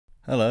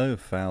Hello,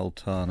 foul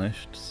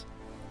tarnished.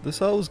 The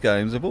Souls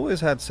games have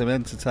always had some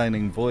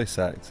entertaining voice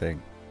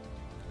acting,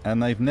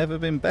 and they've never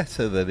been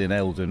better than in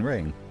Elden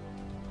Ring.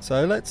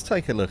 So let's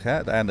take a look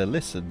at and a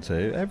listen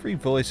to every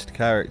voiced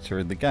character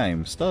in the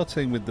game,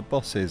 starting with the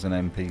bosses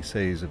and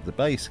NPCs of the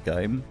base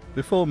game,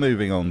 before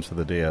moving on to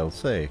the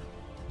DLC.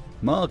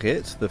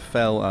 Margit, the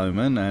Fell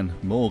Omen, and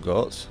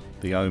Morgott,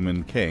 the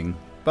Omen King,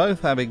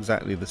 both have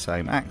exactly the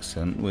same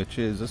accent, which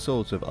is a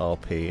sort of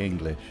RP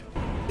English.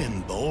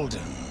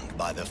 Emboldened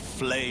by the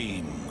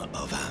flame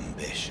of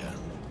ambition.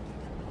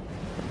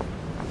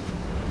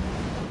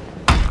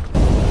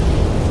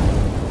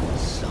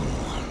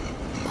 Someone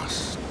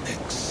must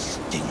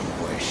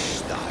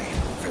extinguish thy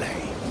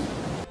flame.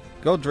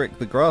 Godric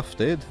the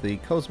Grafted, the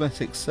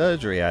cosmetic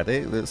surgery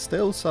addict that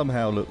still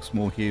somehow looks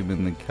more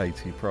human than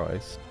Katie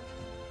Price,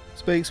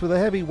 speaks with a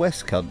heavy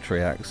West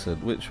Country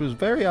accent, which was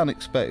very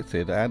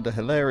unexpected and a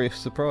hilarious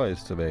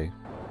surprise to me.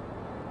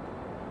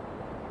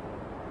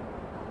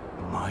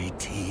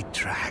 Mighty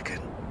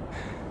dragon,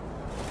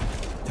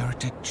 thou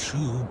the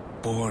true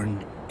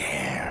born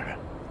heir.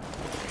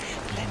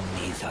 Lend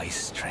me thy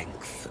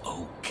strength,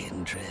 O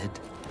kindred.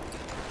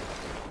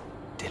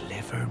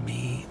 Deliver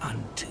me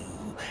unto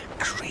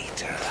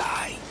greater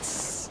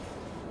heights.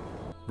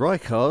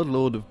 Rykard,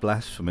 Lord of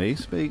Blasphemy,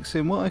 speaks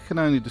in what I can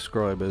only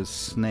describe as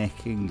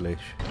snack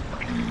English.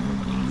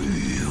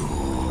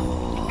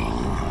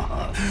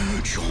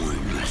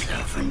 Join the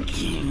servant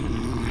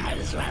king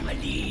as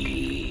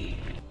remedy.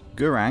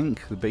 Geraint,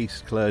 the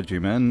beast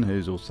clergyman,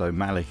 who's also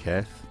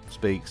Malekith,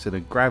 speaks in a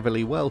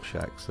gravelly Welsh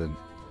accent.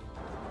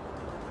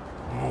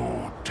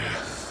 Oh,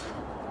 death.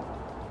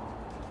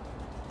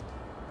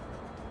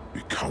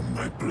 Become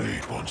my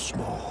blade once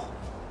more.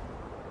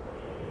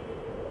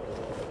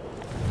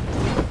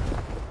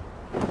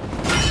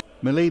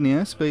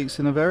 Melania speaks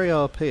in a very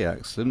RP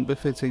accent,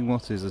 befitting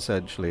what is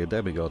essentially a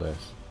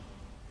demigoddess.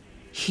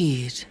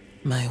 Heed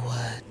my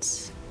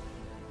words.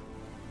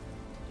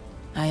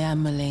 I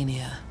am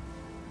Melania,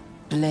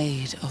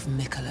 Blade of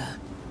Mikola.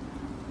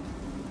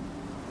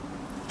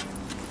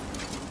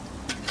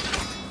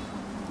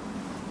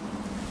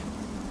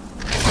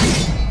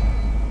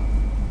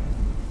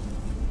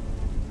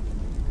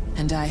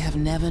 And I have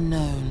never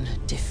known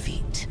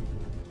defeat.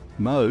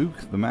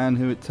 Moog, the man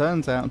who it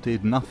turns out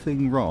did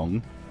nothing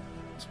wrong,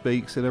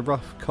 speaks in a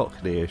rough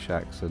Cockney-ish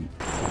accent.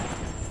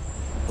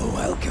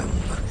 Welcome,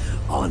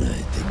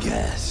 honored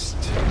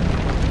guest,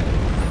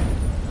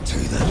 to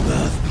the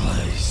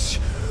birthplace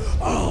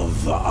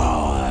of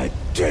our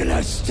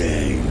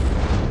dynasty.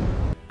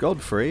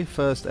 Godfrey,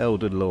 first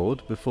Elden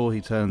Lord before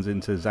he turns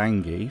into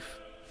Zangief,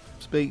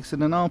 speaks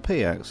in an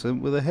RP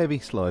accent with a heavy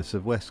slice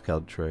of West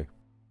Country.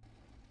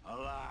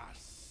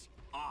 Alas,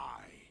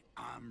 I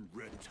am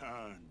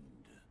returned.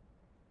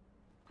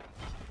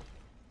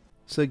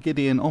 Sir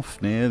Gideon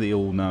Ofnir, the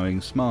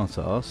all-knowing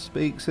smartass,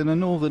 speaks in a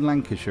Northern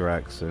Lancashire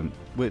accent,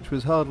 which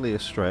was hardly a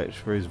stretch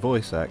for his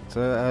voice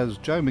actor, as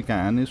Joe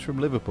McGann is from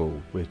Liverpool,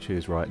 which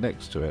is right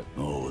next to it.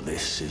 Oh,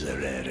 this is a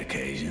rare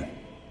occasion.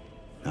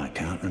 I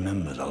can't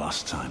remember the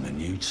last time a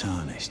new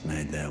tarnished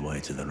made their way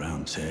to the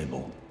round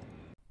table.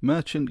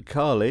 Merchant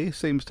Kali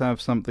seems to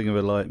have something of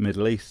a light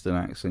Middle Eastern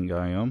accent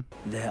going on.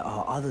 There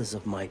are others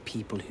of my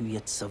people who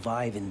yet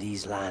survive in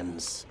these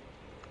lands.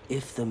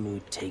 If the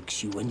mood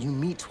takes you and you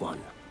meet one,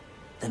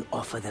 then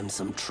offer them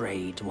some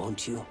trade,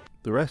 won't you?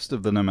 The rest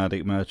of the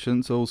nomadic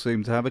merchants all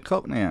seem to have a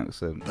Cockney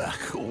accent.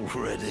 Back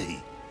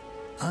already?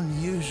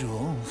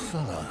 Unusual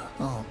fellow,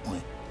 aren't we?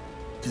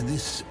 Did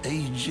this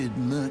aged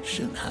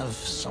merchant have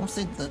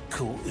something that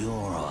caught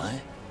your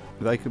eye?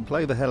 They can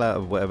play the hell out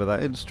of whatever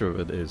that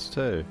instrument is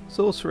too.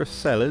 Sorceress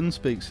Selin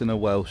speaks in a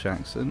Welsh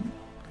accent.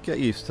 Get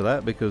used to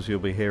that because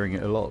you'll be hearing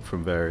it a lot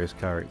from various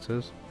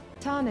characters.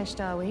 Tarnished,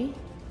 are we?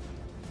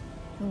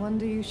 I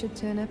wonder you should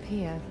turn up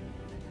here.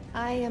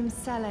 I am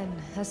Selin,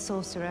 a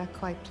sorcerer,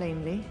 quite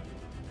plainly.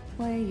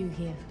 Why are you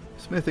here?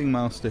 Smithing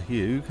Master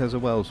Hugh has a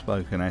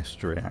well-spoken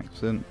Erdtree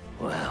accent.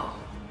 Well,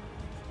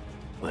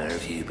 where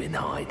have you been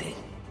hiding?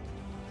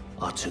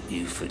 I took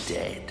you for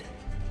dead.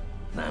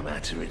 No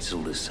matter, it's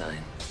all the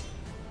same.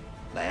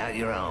 Lay out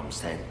your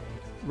arms then.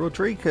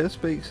 Rodrika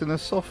speaks in a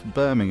soft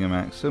Birmingham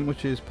accent,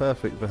 which is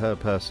perfect for her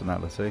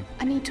personality.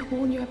 I need to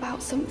warn you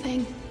about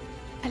something.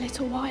 A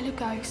little while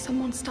ago,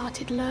 someone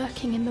started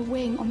lurking in the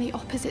wing on the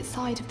opposite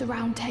side of the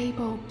round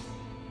table.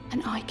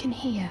 And I can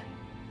hear,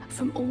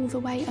 from all the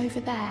way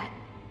over there,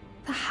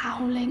 the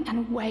howling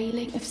and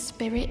wailing of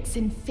spirits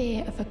in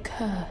fear of a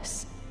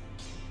curse.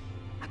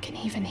 I can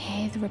even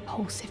hear the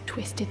repulsive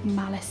twisted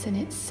malice in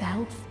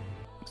itself.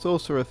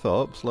 Sorcerer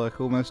Thops, like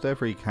almost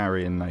every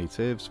Carrion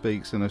native,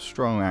 speaks in a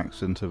strong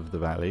accent of the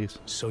valleys.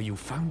 So you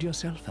found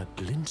yourself a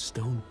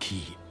glintstone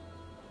key,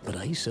 but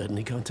I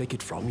certainly can't take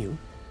it from you.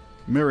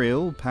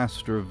 Muriel,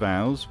 Pastor of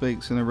Vows,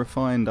 speaks in a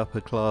refined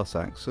upper-class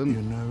accent.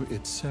 You know,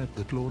 it's said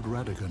that Lord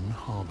Radagon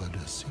harbored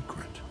a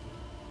secret.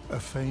 A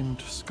famed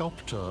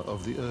sculptor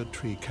of the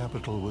Erdtree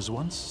capital was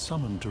once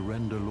summoned to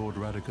render Lord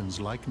Radagon's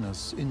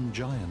likeness in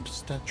giant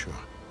stature.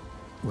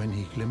 When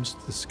he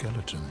glimpsed the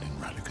skeleton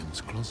in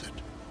Radagon's closet,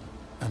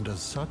 and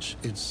as such,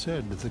 it's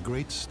said the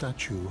great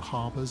statue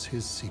harbors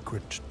his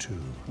secret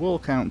too. War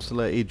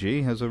Councillor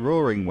Iggy has a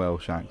roaring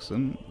Welsh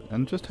accent,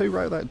 and just who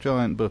wrote that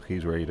giant book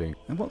he's reading?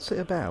 And what's it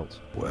about?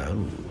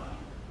 Well,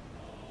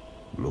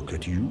 look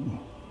at you.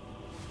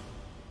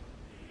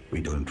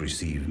 We don't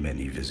receive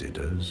many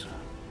visitors.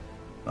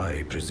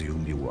 I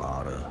presume you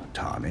are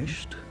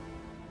tarnished?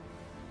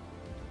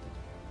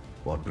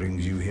 What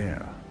brings you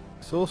here?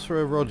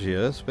 Sorcerer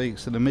Roger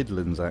speaks in a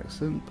Midlands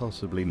accent,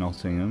 possibly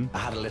Nottingham. I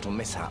had a little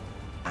mishap,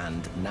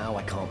 and now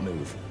I can't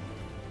move.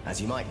 As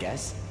you might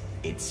guess,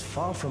 it's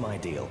far from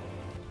ideal.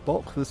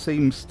 Bock the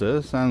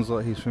Seamster sounds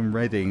like he's from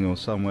Reading or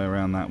somewhere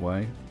around that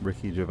way.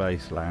 Ricky Gervais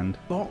land.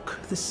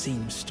 Bock the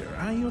Seamster,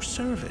 at your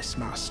service,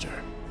 master.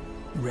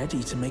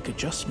 Ready to make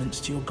adjustments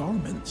to your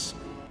garments.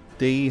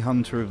 D,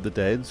 Hunter of the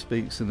Dead,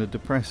 speaks in a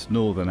depressed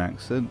northern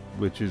accent,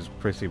 which is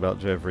pretty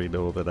much every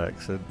northern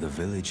accent. The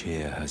village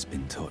here has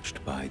been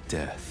touched by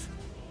death.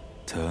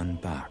 Turn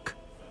back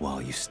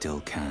while you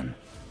still can.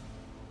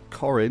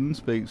 Corin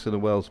speaks in a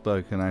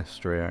well-spoken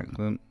Astray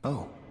accent.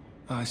 Oh,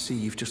 I see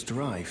you've just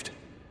arrived.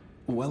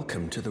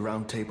 Welcome to the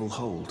Round Table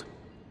Hold.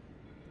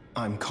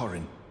 I'm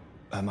Corin,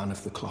 a man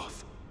of the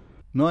cloth.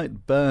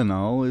 Knight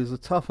Bernal is a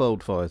tough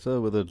old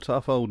fighter with a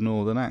tough old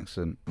northern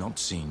accent. Not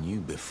seen you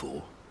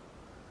before.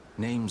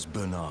 Name's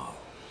Bernal.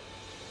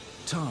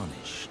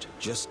 Tarnished,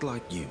 just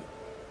like you.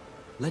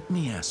 Let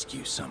me ask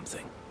you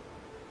something.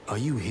 Are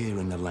you here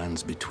in the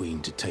lands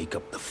between to take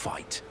up the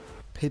fight?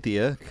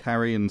 Pidia,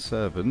 carrion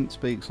servant,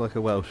 speaks like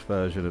a Welsh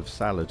version of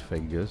Salad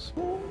Fingers.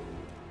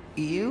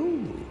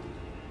 You?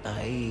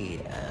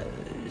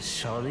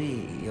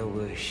 Sorry, your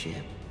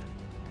worship.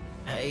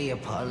 I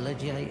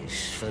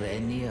apologize for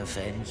any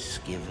offense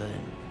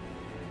given.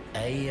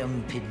 I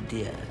am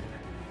Pidia,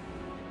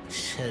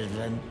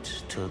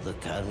 servant to the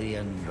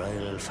Carrion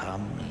royal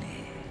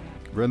family.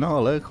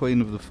 Renala,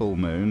 Queen of the Full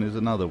Moon, is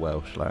another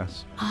Welsh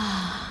lass.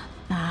 Ah,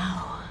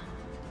 now,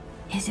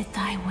 is it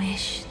thy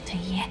wish to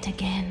yet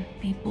again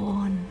be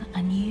born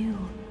anew?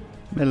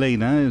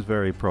 Melina is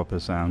very proper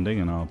sounding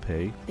and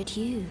RP. But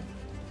you,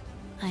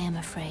 I am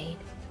afraid,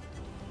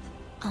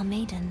 are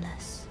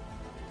maidenless.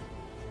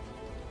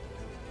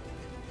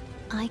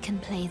 I can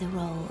play the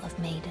role of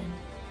maiden.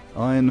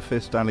 Iron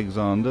Fist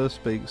Alexander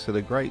speaks in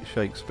a great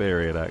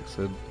Shakespearean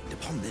accent.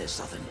 Upon their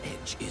southern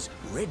edge is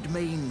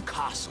Redmayne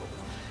Castle,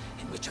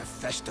 in which a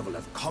festival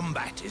of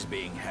combat is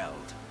being held.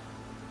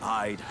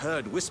 I'd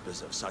heard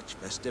whispers of such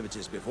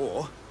festivities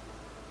before.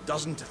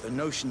 Doesn't the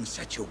notion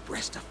set your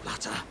breast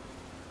aflutter?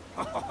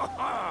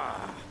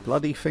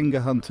 Bloody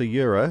Finger Hunter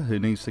Yura, who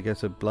needs to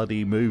get a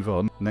bloody move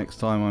on next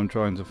time I'm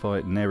trying to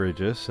fight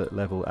Neregus at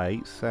level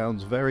 8,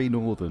 sounds very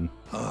northern.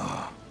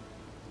 Ah,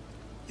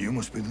 you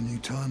must be the new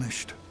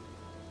Tarnished.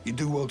 You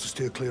do well to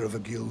steer clear of a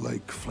Gill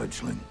Lake,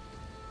 fledgling.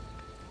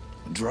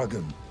 A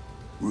dragon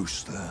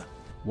roosts there.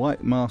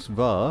 White Mask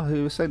Var,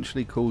 who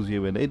essentially calls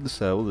you an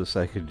incel the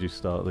second you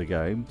start the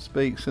game,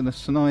 speaks in a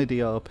snidey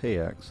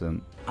RP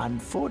accent.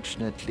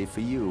 Unfortunately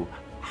for you,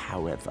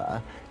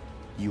 however,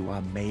 you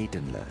are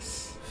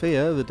maidenless.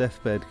 Fia, the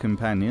deathbed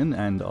companion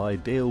and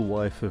ideal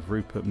wife of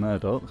Rupert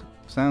Murdoch,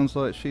 sounds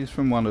like she's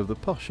from one of the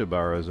posher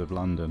boroughs of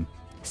London.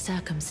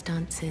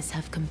 Circumstances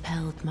have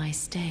compelled my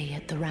stay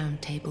at the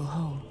Round Table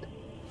Hold.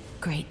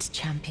 Great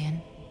champion,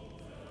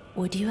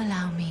 would you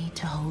allow me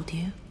to hold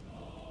you?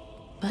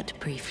 But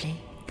briefly.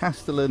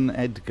 Castellan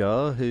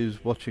Edgar,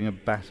 who's watching a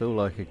battle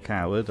like a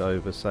coward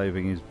over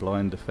saving his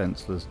blind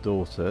defenceless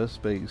daughter,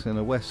 speaks in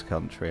a West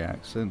Country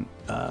accent.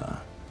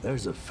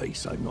 There's a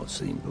face I've not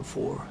seen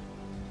before.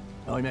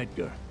 I'm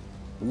Edgar,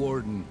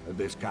 warden of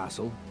this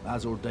castle,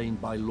 as ordained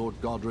by Lord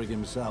Godric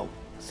himself.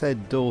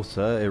 Said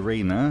daughter,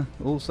 Irina,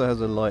 also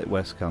has a light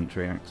West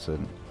Country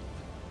accent.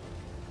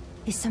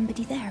 Is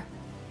somebody there?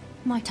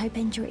 Might I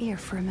bend your ear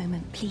for a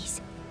moment,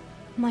 please?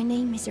 My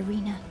name is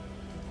Irina.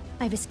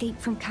 I've escaped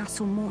from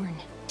Castle Morn,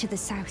 to the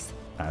south.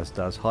 As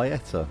does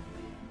Hyetta.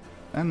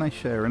 And they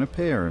share an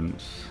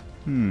appearance.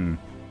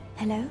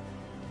 Hello?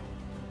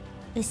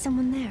 Is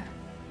someone there?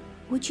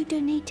 Would you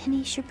donate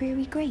any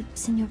Shabiri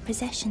grapes in your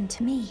possession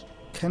to me?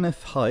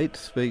 Kenneth Height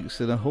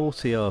speaks in a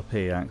haughty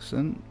RP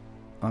accent.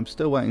 I'm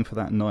still waiting for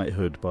that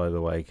knighthood, by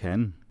the way,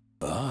 Ken.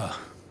 Ah,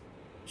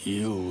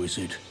 you, is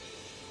it?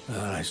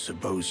 I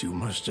suppose you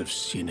must have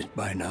seen it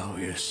by now,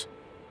 yes.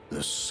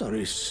 The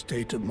sorry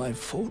state of my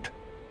fort.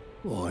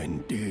 Oh,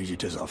 indeed,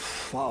 it is a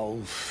foul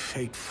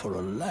fate for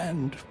a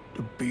land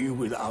to be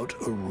without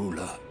a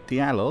ruler.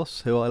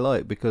 Dialos, who I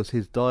like because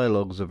his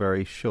dialogues are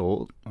very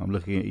short, I'm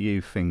looking at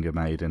you, Finger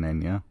Maiden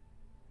Enya,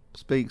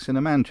 speaks in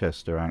a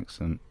Manchester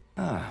accent.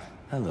 Ah,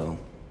 hello.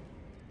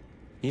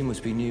 You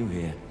must be new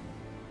here.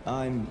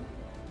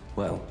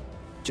 Well,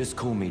 just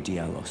call me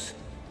Dialos.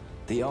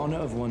 The honor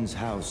of one's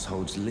house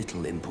holds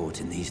little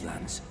import in these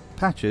lands.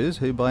 Patches,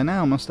 who by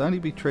now must only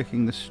be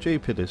tricking the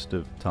stupidest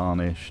of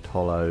Tarnished,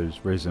 Hollows,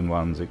 Risen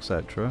Ones,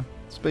 etc.,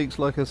 speaks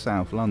like a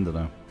South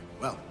Londoner.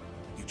 Well,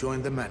 you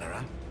joined the manor,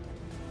 huh?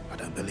 I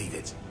don't believe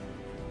it.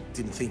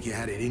 Didn't think you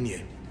had it in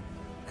you.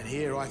 And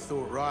here I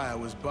thought Raya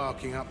was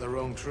barking up the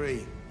wrong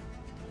tree.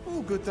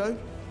 All good though.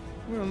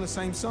 We're on the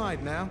same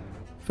side now.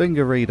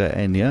 Finger reader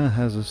Enya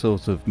has a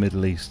sort of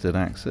Middle Eastern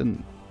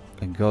accent,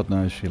 and God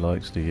knows she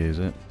likes to use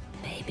it.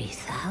 Maybe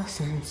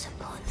thousands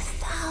upon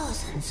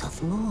thousands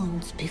of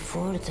moons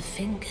before the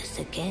fingers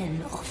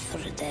again offer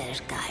their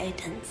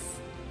guidance.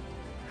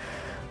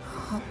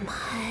 Oh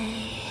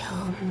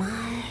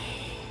my,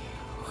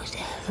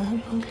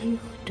 whatever will you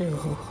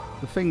do?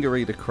 The finger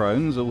reader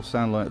crones all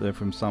sound like they're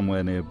from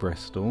somewhere near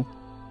Bristol.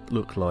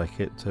 Look like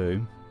it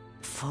too.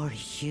 For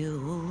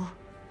you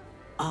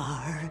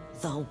are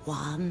the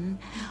one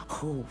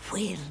who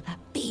will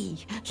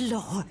be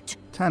Lord.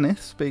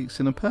 Tanith speaks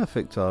in a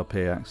perfect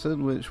RP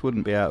accent, which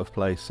wouldn't be out of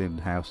place in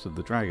House of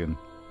the Dragon.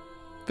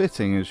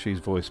 Fitting as she's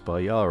voiced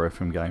by Yara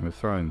from Game of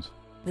Thrones.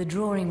 The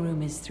drawing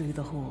room is through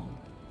the hall.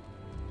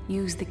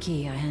 Use the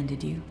key I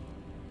handed you,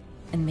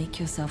 and make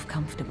yourself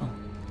comfortable.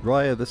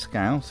 Raya the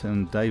Scout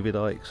and David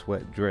Icke's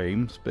Wet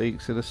Dream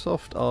speaks in a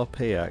soft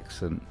RP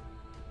accent.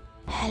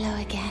 Hello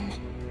again,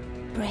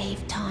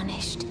 brave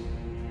Tarnished.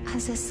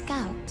 As a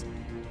scout,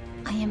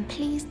 I am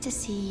pleased to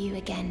see you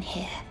again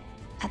here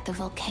at the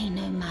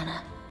Volcano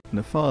Manor.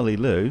 Nefali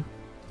Lu,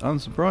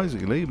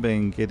 unsurprisingly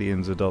being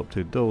Gideon's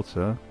adopted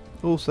daughter,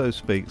 also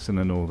speaks in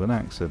a northern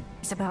accent.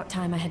 It's about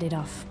time I headed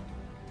off.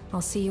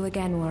 I'll see you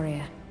again,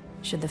 warrior,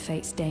 should the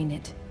fates deign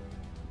it.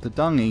 The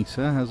Dung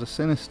Eater has a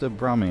sinister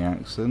Brummy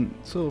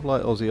accent, sort of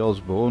like Ozzy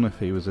Osbourne if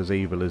he was as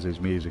evil as his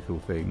musical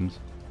themes.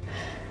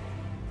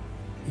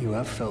 You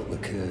have felt the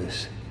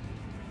curse.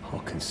 I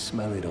can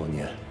smell it on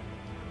you.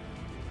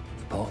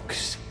 The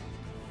box,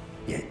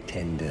 yet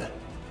tender.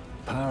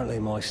 Apparently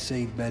my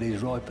seedbed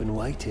is ripe and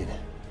waiting.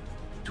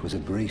 It was a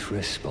brief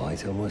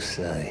respite, I must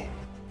say.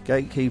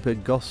 Gatekeeper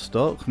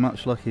Gostock,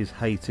 much like his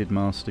hated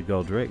Master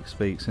Godric,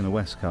 speaks in a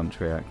West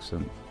Country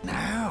accent.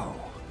 Now,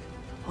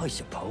 I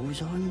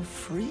suppose I'm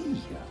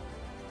free.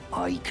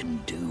 I can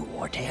do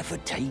whatever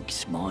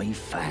takes my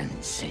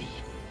fancy.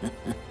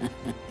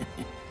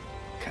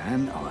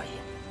 Can I,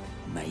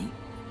 mate?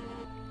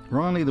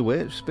 Riley the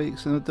Witch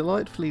speaks in a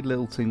delightfully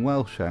lilting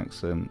Welsh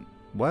accent.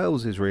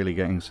 Wales is really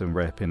getting some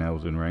rep in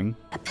Elden Ring.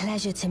 A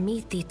pleasure to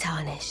meet thee,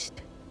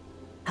 Tarnished.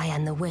 I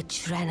am the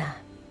witch Renna.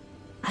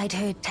 I'd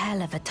heard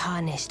tell of a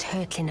Tarnished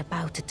hurtling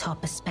about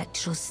atop a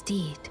spectral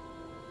steed,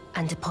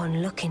 and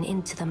upon looking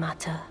into the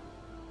matter,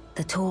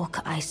 the talk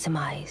I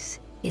surmise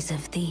is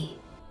of thee.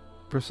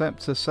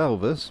 Preceptor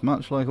Selvus,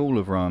 much like all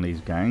of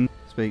Rani's gang,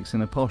 speaks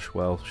in a posh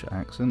Welsh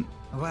accent.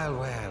 Well,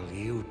 well,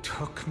 you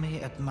took me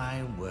at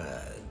my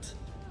word.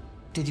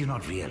 Did you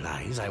not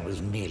realize I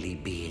was merely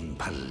being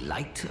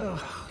polite?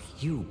 Oh,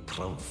 you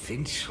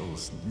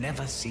provincials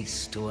never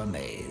cease to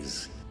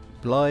amaze.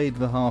 Blythe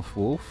the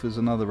Half-Wolf is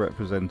another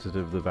representative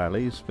of the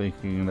valley,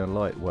 speaking in a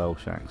light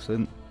Welsh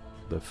accent.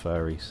 The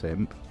furry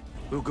simp.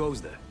 Who goes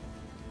there?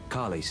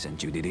 Carley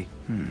sent you, did he?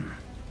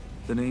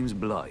 The name's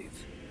Blythe.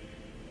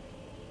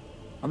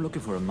 I'm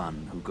looking for a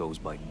man who goes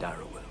by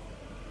Darrowell.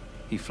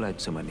 He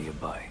fled somewhere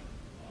nearby.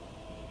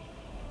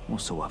 Or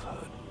so I've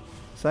heard.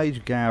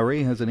 Sage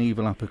Gowry has an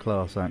evil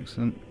upper-class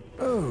accent.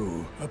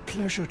 Oh, a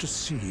pleasure to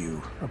see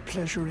you. A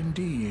pleasure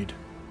indeed.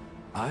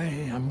 I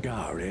am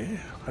Gowry,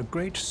 a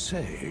great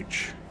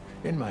sage.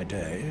 In my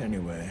day,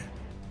 anyway.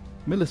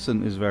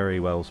 Millicent is very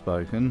well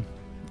spoken,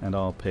 and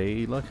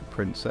RP like a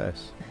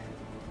princess.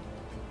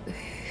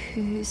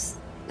 Who's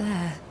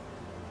there?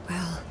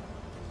 Well,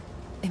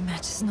 it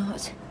matters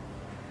not.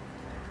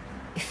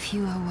 If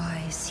you are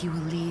wise, you will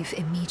leave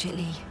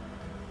immediately.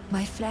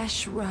 My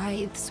flesh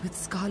writhes with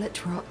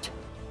scarlet rot.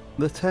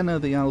 The tenor,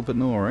 the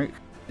Albinoric,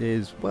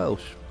 is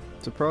Welsh.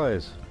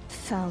 Surprise.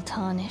 Foul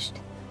Tarnished.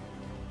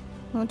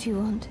 What do you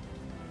want?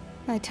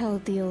 I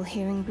told the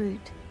all-hearing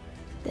brute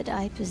that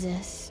I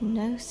possess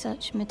no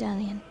such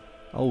medallion.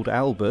 Old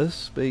Albus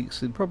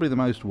speaks in probably the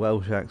most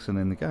Welsh accent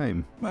in the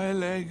game. My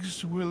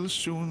legs will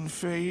soon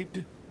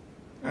fade,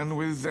 and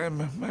with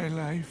them my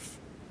life.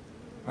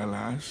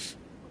 Alas,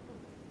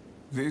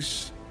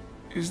 this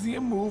is the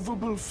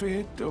immovable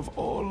fate of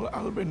all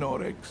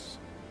Albinorics.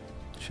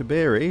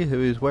 Shabiri,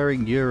 who is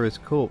wearing Yura's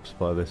corpse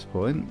by this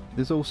point,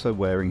 is also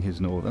wearing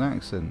his northern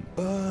accent.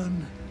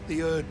 Burn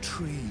the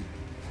Erdtree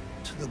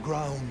to the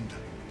ground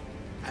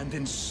and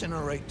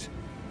incinerate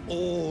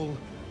all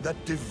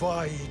that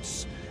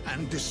divides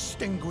and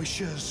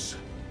distinguishes.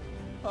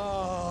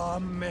 Ah,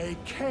 may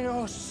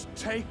chaos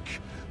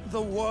take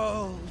the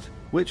world.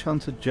 Witch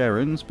Hunter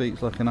Jeren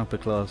speaks like an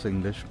upper-class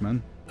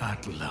Englishman.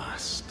 At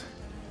last,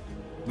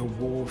 the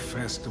war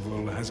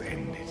festival has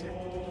ended.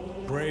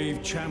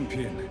 Brave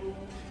champion,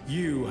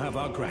 you have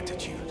our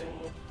gratitude.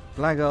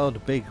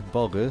 Blackguard Big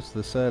Boggers,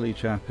 the surly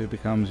chap who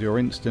becomes your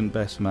instant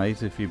best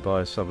mate if you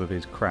buy some of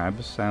his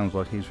crabs, sounds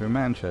like he's from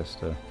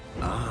Manchester.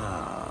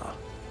 Ah,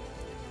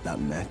 that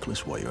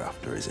necklace what you're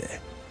after, is it?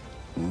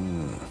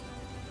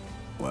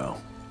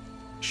 Well,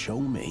 show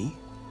me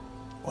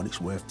what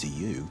it's worth to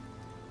you,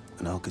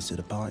 and I'll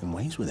consider parting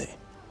ways with it.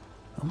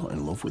 I'm not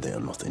in love with it or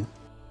nothing.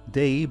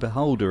 D,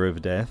 Beholder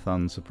of Death,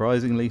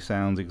 unsurprisingly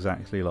sounds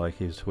exactly like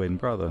his twin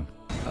brother.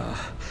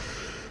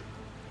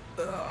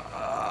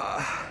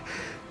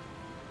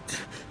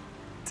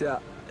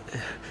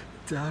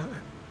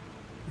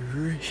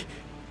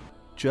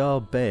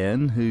 Jar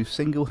Bairn, who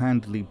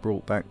single-handedly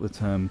brought back the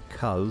term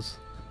cuz,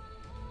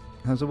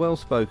 has a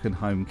well-spoken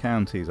home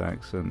counties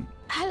accent.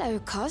 Hello,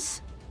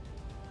 cuz.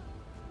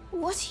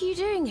 What are you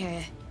doing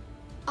here?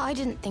 I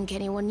didn't think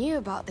anyone knew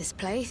about this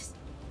place.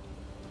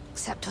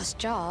 Except us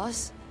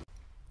Jars.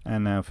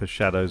 And now for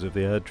Shadows of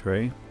the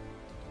Erdtree.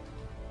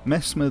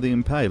 Messmer the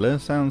Impaler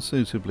sounds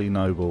suitably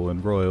noble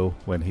and royal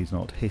when he's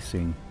not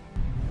hissing.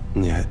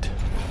 Yet,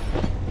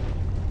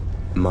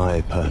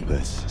 my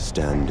purpose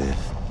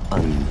standeth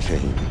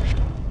unchanged.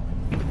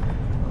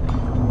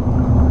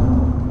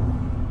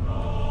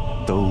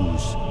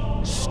 Those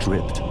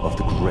stripped of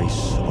the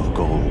grace of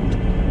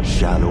gold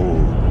shall all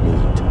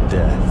meet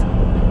death.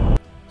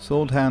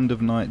 Swordhand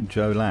of Knight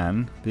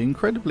Jolan, the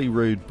incredibly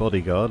rude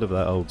bodyguard of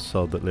that old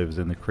sod that lives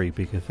in the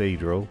creepy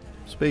cathedral,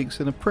 speaks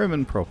in a prim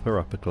and proper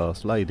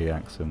upper-class lady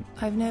accent.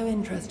 I've no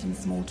interest in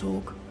small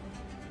talk.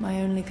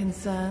 My only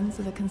concerns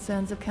are the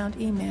concerns of Count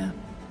Emir,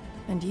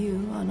 and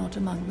you are not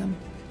among them.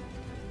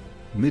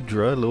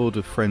 Midra, Lord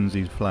of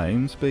Frenzied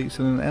Flame, speaks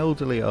in an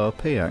elderly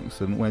RP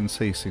accent when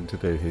ceasing to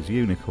do his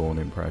unicorn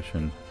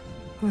impression.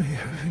 I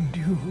have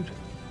endured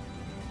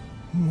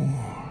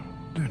more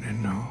than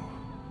enough.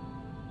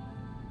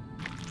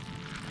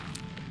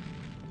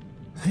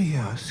 I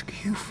ask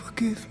you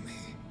forgive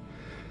me,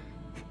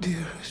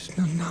 dearest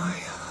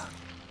Nanaya.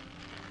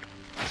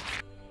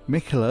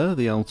 Mikola,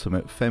 the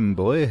ultimate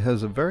femboy,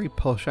 has a very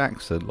posh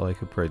accent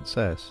like a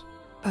princess.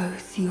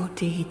 Both your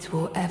deeds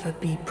will ever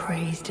be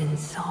praised in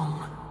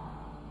song.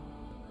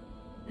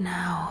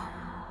 Now,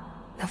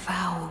 the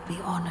vow will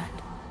be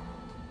honored,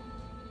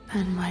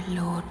 and my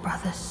lord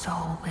brother's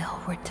soul will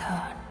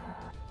return.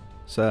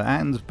 Sir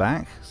Anne's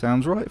back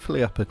sounds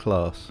rightfully upper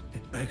class.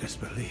 It beggars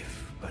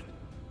belief, but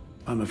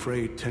I'm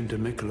afraid tender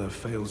Mikola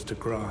fails to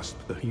grasp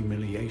the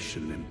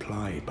humiliation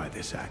implied by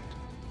this act.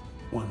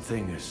 One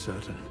thing is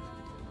certain.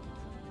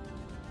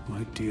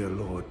 My dear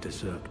lord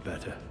deserved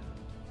better.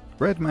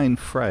 Redmayne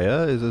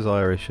Freya is as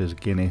Irish as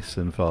Guinness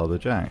and Father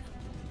Jack.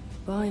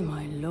 By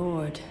my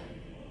lord,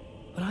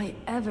 will I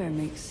ever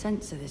make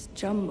sense of this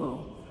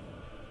jumble?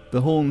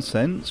 The Horn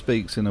Scent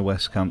speaks in a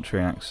West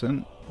Country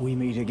accent. We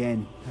meet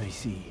again, I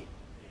see,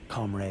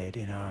 comrade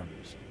in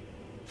arms.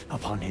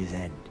 Upon his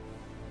end.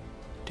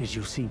 Did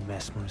you see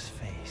Messmer's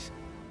face?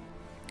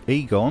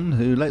 Egon,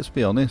 who, let's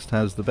be honest,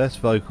 has the best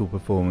vocal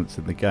performance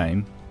in the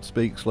game,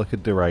 speaks like a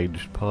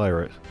deranged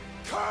pirate.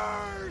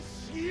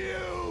 Curse you,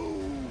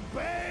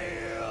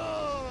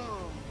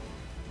 Bale!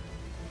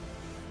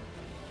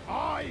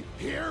 I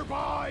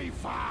hereby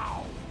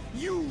vow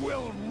you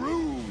will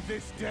rue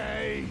this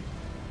day.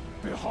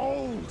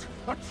 Behold,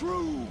 a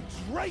true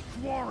Drake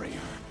warrior,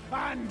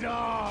 and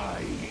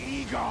I,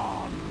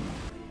 Egon.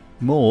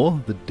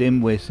 Moore, the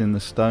dimwit in the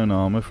stone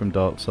armour from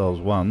Dark Souls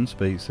 1,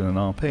 speaks in an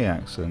RP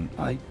accent.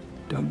 I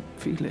don't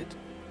feel it.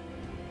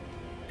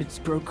 It's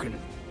broken.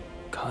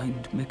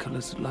 Kind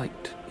Mikola's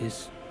light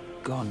is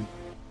gone.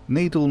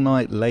 Needle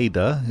Knight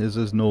Leda is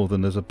as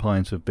northern as a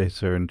pint of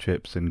bitter and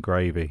chips and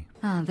gravy.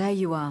 Ah, there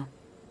you are.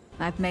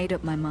 I've made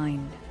up my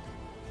mind.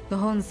 The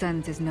Horn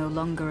Scent is no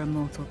longer a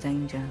mortal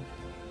danger.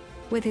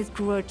 With his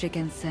grudge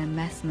against Sir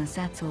Messmer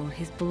settled,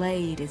 his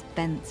blade is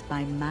bent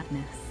by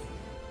madness.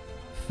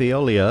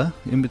 Theolia,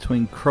 in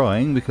between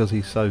crying because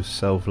he's so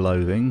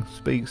self-loathing,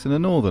 speaks in a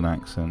northern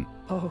accent.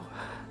 Oh,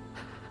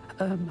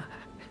 are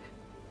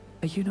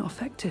you not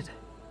affected?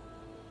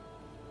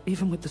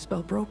 Even with the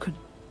spell broken,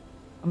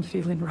 I'm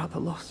feeling rather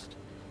lost,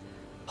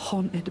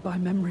 haunted by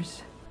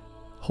memories.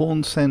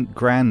 Horn Scent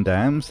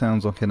Grandam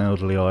sounds like an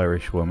elderly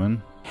Irish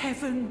woman.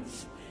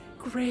 Heaven's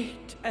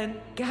great and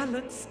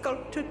gallant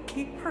sculptor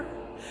keeper,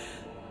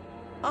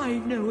 I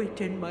know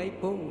it in my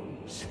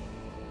bones.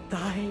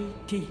 Thy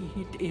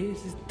deed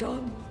is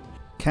done.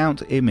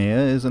 Count Emir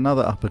is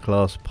another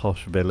upper-class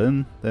posh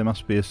villain. There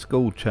must be a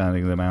school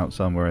churning them out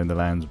somewhere in the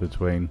lands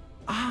between.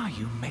 Ah,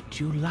 you met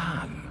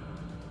Julan.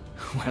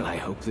 Well, I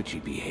hope that she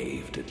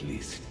behaved at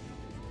least.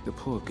 The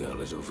poor girl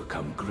has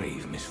overcome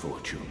grave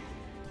misfortune.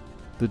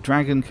 The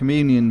Dragon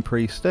Communion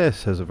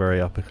Priestess has a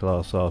very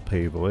upper-class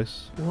RP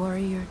voice.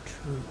 Warrior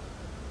true.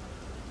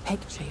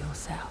 Picture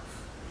yourself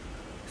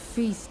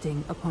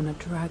feasting upon a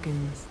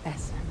dragon's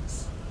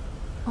essence,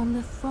 on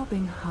the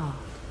throbbing heart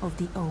of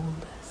the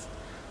oldest,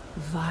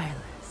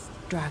 vilest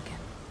dragon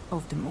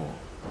of them all.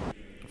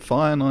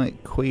 Fire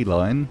Knight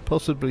Queeline,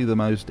 possibly the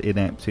most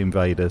inept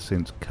invader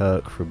since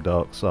Kirk from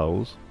Dark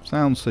Souls,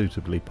 sounds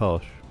suitably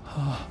posh.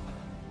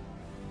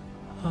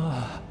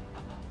 I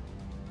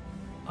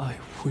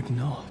would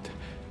not.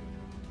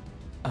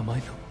 Am I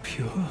not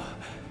pure?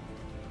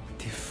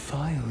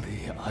 Defile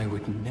thee, I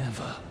would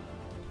never.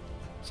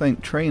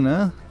 Saint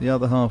Trina, the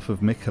other half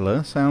of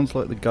Mikola, sounds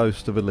like the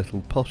ghost of a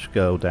little posh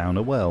girl down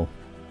a well,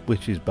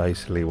 which is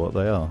basically what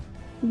they are.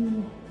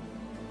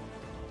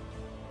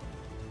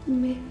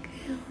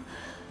 Mikola,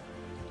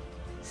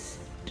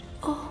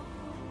 stop.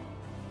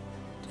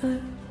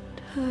 Don't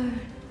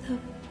turn the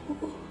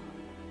poor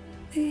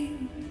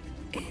thing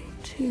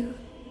into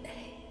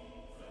a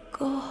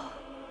god.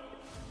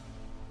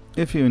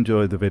 If you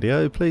enjoyed the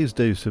video, please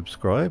do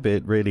subscribe,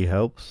 it really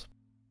helps.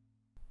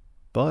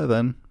 Bye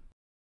then.